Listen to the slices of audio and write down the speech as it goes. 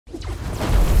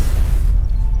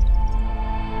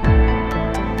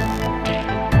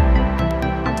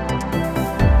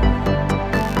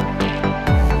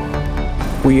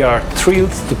We are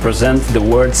thrilled to present the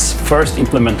world's first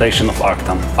implementation of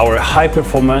Arctan, our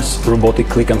high-performance robotic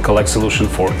click-and-collect solution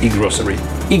for e-grocery.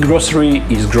 E-grocery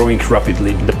is growing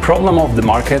rapidly. The problem of the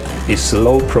market is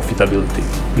low profitability.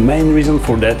 The main reason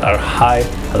for that are high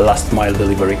last-mile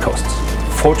delivery costs.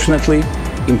 Fortunately,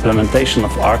 implementation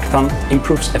of Arctan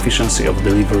improves efficiency of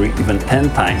delivery even 10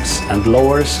 times and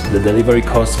lowers the delivery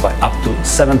costs by up to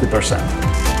 70%.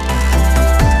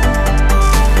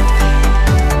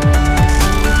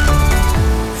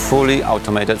 Fully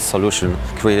automated solution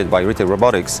created by Retail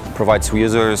Robotics provides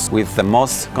users with the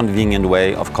most convenient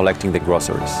way of collecting the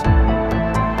groceries.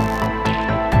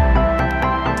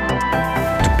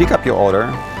 To pick up your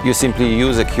order, you simply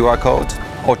use a QR code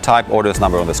or type order's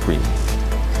number on the screen.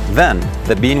 Then,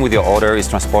 the bin with your order is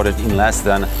transported in less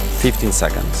than 15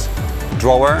 seconds.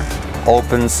 Drawer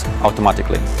opens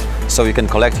automatically, so you can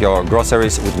collect your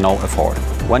groceries with no effort.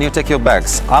 When you take your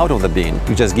bags out of the bin,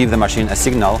 you just give the machine a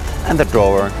signal and the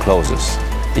drawer closes.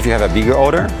 If you have a bigger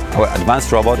order, our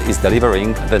advanced robot is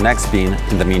delivering the next bin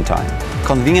in the meantime.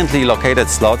 Conveniently located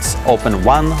slots open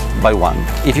one by one.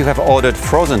 If you have ordered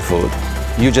frozen food,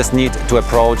 you just need to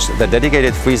approach the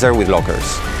dedicated freezer with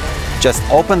lockers. Just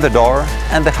open the door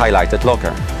and the highlighted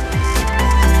locker.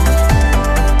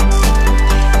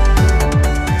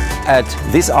 At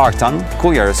this Arctan,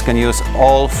 couriers can use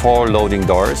all 4 loading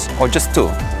doors or just 2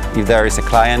 if there is a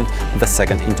client with the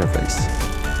second interface.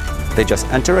 They just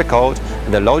enter a code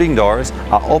and the loading doors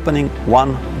are opening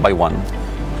one by one.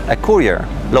 A courier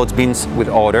loads bins with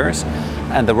orders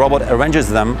and the robot arranges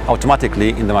them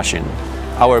automatically in the machine.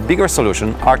 Our bigger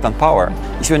solution, Arctan Power,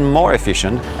 is even more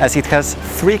efficient as it has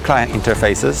 3 client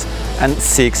interfaces and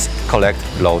 6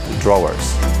 collect-load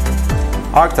drawers.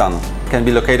 Arctan can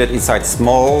be located inside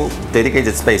small,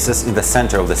 dedicated spaces in the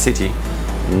center of the city,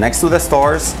 next to the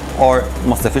stores, or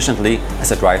most efficiently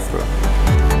as a drive-thru.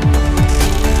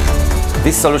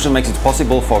 This solution makes it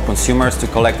possible for consumers to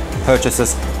collect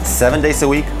purchases 7 days a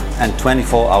week and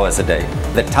 24 hours a day.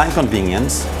 The time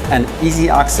convenience and easy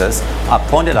access are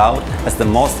pointed out as the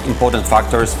most important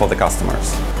factors for the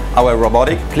customers. Our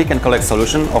robotic click-and-collect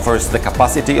solution offers the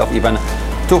capacity of even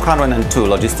 202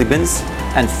 logistic bins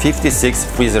and 56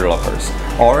 freezer lockers,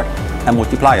 or a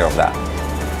multiplier of that.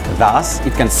 Thus,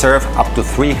 it can serve up to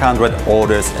 300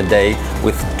 orders a day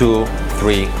with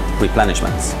 2-3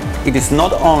 replenishments. It is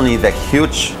not only the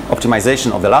huge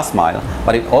optimization of the last mile,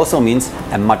 but it also means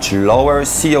a much lower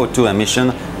CO2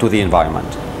 emission to the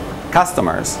environment.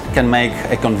 Customers can make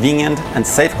a convenient and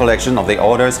safe collection of their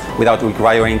orders without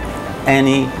requiring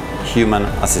any human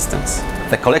assistance.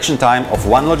 The collection time of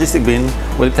one logistic bin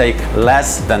will take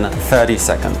less than 30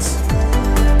 seconds.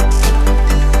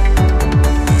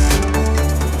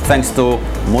 Thanks to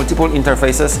multiple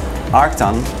interfaces,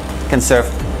 Arctan can serve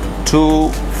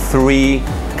 2-3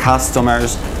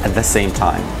 customers at the same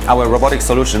time. Our robotic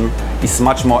solution is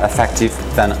much more effective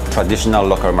than traditional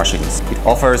locker machines. It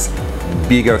offers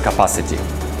bigger capacity.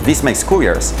 This makes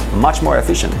couriers much more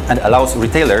efficient and allows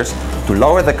retailers to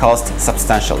lower the cost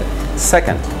substantially.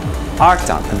 Second,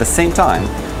 Arctan at the same time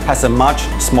has a much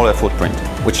smaller footprint,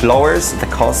 which lowers the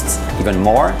costs even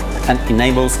more and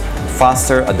enables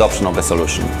faster adoption of the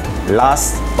solution.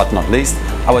 Last but not least,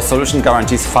 our solution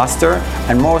guarantees faster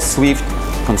and more swift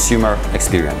consumer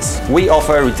experience. We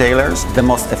offer retailers the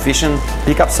most efficient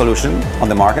pickup solution on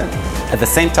the market, at the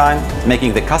same time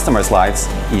making the customers' lives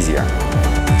easier.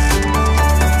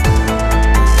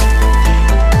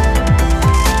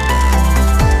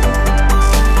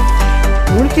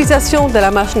 L'utilisation de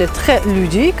la machine est très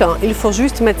ludique, il faut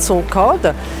juste mettre son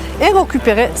code et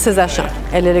récupérer ses achats.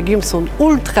 Et les légumes sont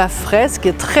ultra frais, ce qui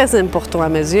est très important à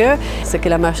mes yeux, c'est que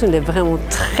la machine est vraiment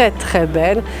très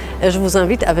belle et je vous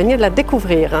invite à venir la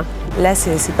découvrir. Là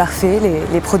c'est parfait,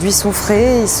 les produits sont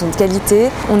frais, ils sont de qualité,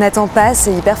 on n'attend pas,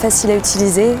 c'est hyper facile à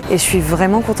utiliser et je suis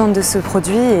vraiment contente de ce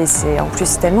produit et c'est en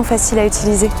plus tellement facile à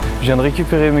utiliser. Je viens de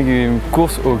récupérer mes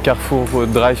courses au Carrefour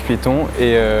Drive Piéton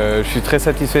et je suis très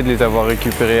satisfait de les avoir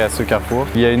récupérées à ce Carrefour.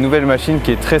 Il y a une nouvelle machine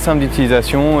qui est très simple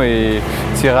d'utilisation et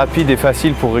c'est rapide et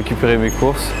facile pour récupérer mes courses.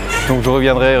 Donc je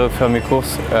reviendrai refaire mes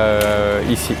courses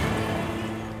ici.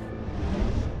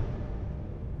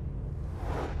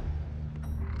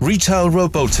 Retail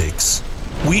Robotics.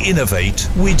 We innovate,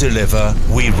 we deliver,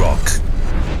 we rock.